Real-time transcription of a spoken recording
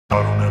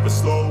never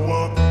slow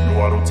up,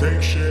 no I don't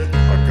take shit.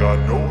 I got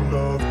no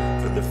love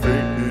for the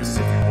fakeness.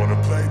 If you wanna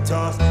play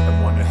tough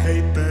and wanna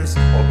hate this,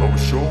 I'll always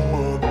show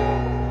up.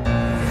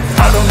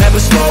 I don't ever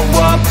slow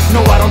up,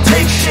 no I don't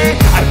take shit.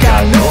 I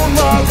got no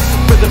love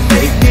for the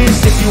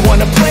fakeness. If you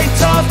wanna play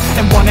tough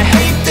and wanna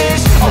hate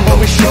this, I'll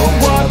always show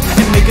up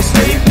and make a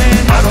statement.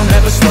 I don't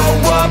ever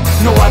slow up,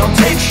 no I don't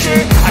take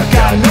shit. I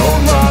got no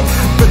love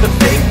for the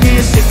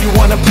fakeness. If you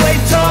wanna play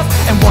tough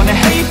and wanna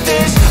hate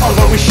this, I'll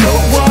always show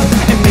up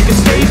and make a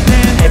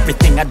statement.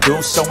 Everything I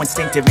do so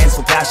instinctive and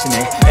so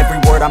passionate. Every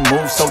word I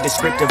move so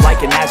descriptive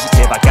like an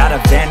adjective. I got a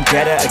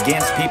vendetta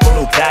against people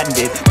who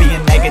patented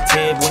being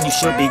negative when you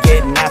should be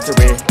getting after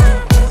it.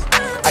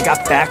 I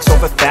got facts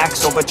over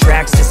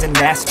tracks, this and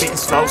that. Spitting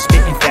slow,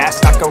 spitting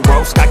fast, I could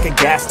roast, I could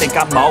gas. Think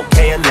I'm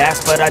okay at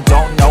last, but I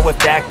don't know if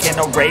that can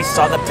erase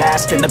all the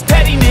past. And the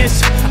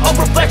pettiness, a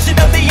reflection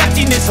of the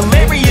emptiness.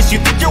 Hilarious, you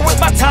think you're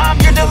worth my time,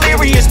 you're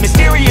delirious.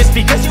 Mysterious,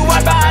 because you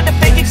hide behind a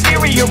fake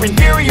exterior.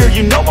 Inferior,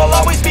 you know I'll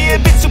always be a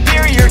bit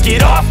superior.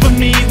 Get off of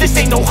me, this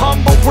ain't no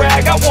humble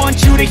brag. I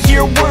want you to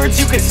hear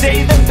words, you can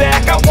say them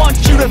back. I want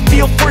you to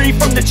feel free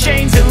from the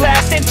chains at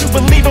last, and to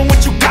believe in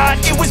what you got,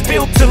 it was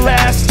built to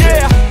last,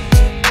 yeah.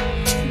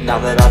 Now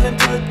that I've been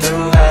put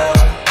through hell,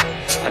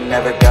 I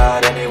never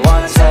got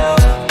anyone's help.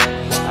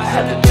 I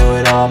had to do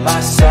it all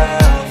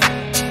myself.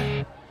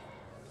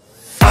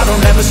 I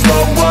don't ever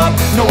slow up,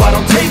 no I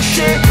don't take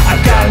shit. I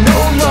got no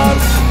love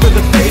for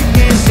the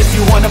fakeness. If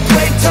you wanna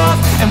play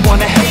tough and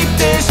wanna hate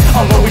this,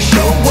 I'll always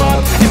show up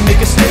and make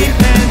a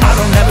statement. I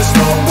don't ever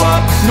slow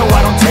up, no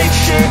I don't take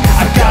shit.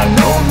 I got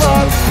no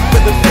love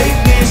for the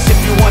fakeness. If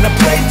you wanna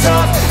play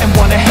tough and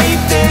wanna hate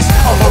this,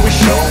 I'll always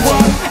show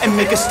up and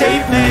make a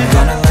statement.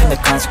 Gonna learn the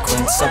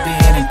consequence of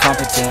being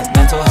incompetent.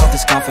 Mental health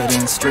is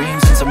confidence,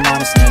 dreams and some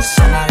honestness.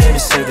 I'm not here to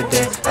save the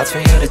day, that's for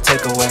you to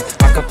take away.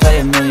 I could play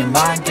a million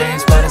mind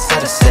games, but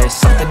instead I say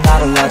something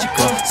not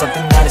illogical,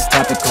 something that is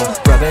topical.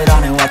 Rub it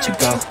on and watch it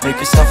go, make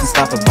yourself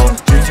unstoppable.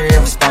 Dreams are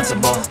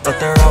irresponsible, but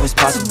they're always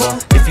possible.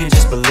 If you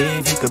just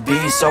believe, you could be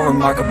so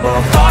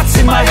remarkable. Thoughts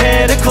in my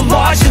head, a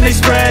collage and they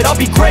spread. I'll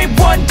be great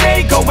one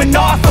day, going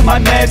off of my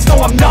meds.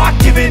 No, I'm not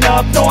giving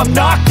up, no, I'm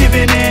not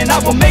giving in. I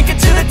will make it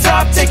to the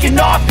top, taking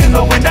off in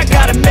the wind. I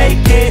gotta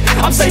make it,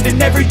 I'm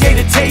saving every day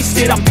to taste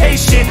it. I'm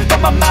patient,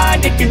 but my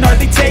mind, it can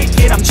hardly take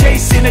it. I'm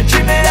chasing a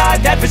dream that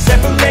I've had for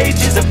several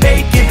ages. A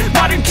vacant,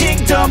 modern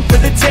kingdom for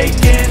the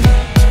taking.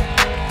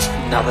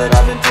 Now that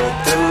I've been put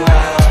through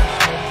hell,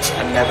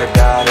 I never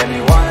got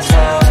anyone's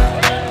help.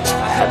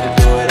 I had to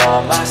do it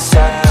all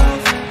myself.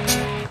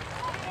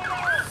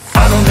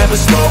 I don't ever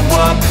slow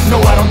up, no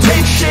I don't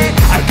take shit.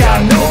 I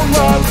got no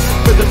love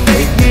for the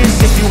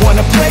fakeness. If you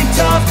wanna play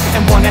tough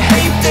and wanna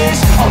hate this,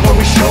 I'll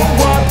always show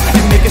up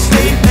and make a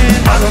statement.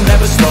 I don't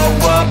ever slow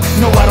up,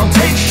 no I don't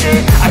take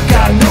shit. I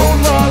got no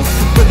love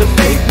for the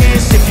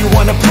fakeness. If you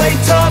wanna play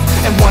tough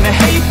and wanna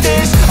hate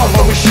this, I'll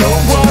always show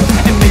up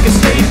and make a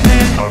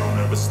statement. I don't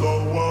ever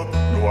slow up,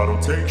 no I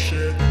don't take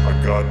shit. I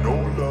got no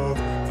love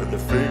for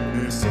the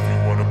fakeness. If you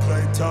wanna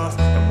play tough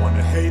and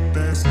wanna hate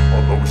this,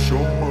 I'll always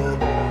show up.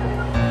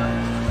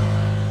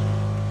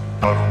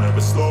 I don't ever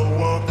slow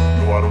up,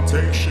 no I don't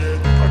take shit.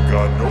 I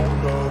got no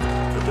love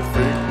for the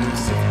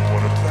fakeness. If you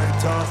wanna play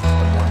tough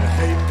and wanna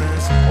hate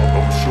this,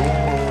 I'll always show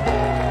up.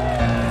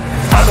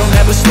 I don't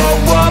ever slow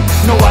up,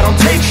 no I don't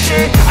take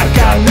shit. I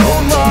got no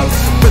love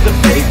for the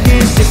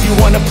fakeness. If you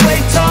wanna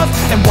play tough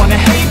and wanna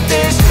hate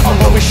this,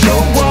 I'll always show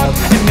up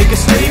and make a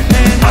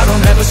statement. I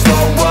don't ever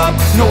slow up,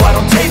 no I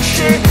don't take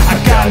shit. I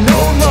got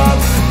no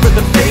love for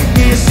the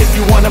fakeness. If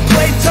you wanna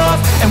play tough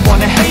and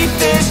wanna hate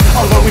this,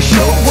 I'll always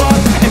show up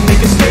and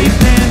make a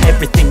statement.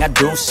 Everything I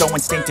do so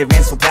instinctive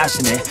and so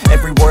passionate.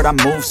 Every word I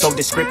move so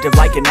descriptive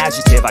like an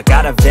adjective. I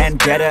got a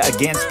vendetta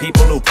against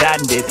people who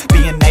patented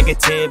being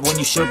negative when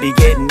you should be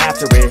getting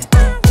after it.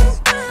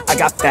 I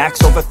got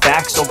facts over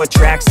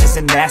tracks, this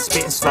and that.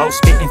 Spitting slow,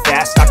 spitting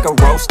fast, I could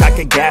roast, I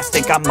could gas.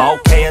 Think I'm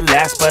okay at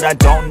last, but I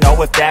don't know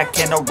if that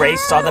can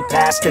erase all the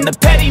past. And the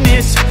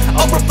pettiness,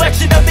 a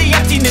reflection of the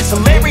emptiness.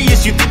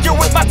 Hilarious, you think you're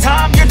worth my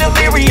time, you're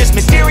delirious.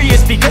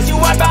 Mysterious, because you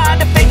hide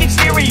behind a fake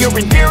exterior.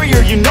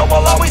 Inferior, you know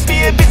I'll always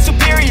be a bit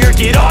superior.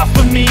 Get off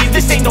of me,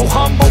 this ain't no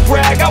humble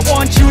brag. I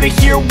want you to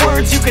hear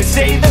words, you can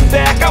say them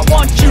back. I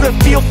want you to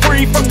feel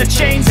free from the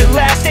chains at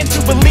last, and to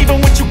believe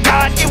in what you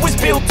got, it was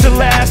built to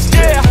last,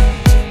 yeah.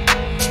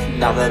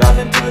 Now that I've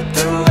been put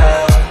through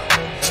hell,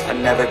 I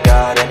never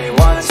got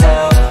anyone's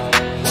help.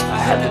 I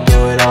had to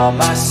do it all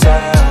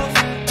myself.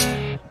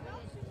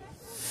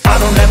 I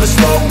don't ever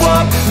slow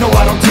up, no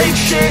I don't take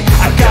shit.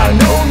 I got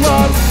no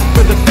love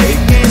for the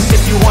fakeness.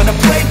 If you wanna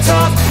play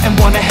tough and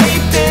wanna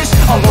hate this,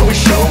 I'll always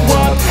show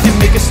up and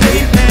make a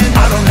statement.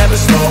 I don't ever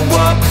slow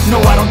up, no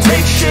I don't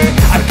take shit.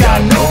 I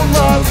got no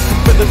love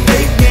for the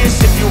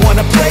fakeness. If you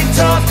wanna play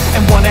tough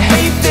and wanna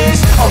hate this,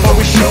 I'll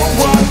always show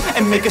up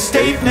and make a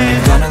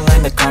statement. Gonna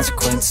learn the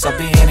consequence of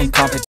being incompetent.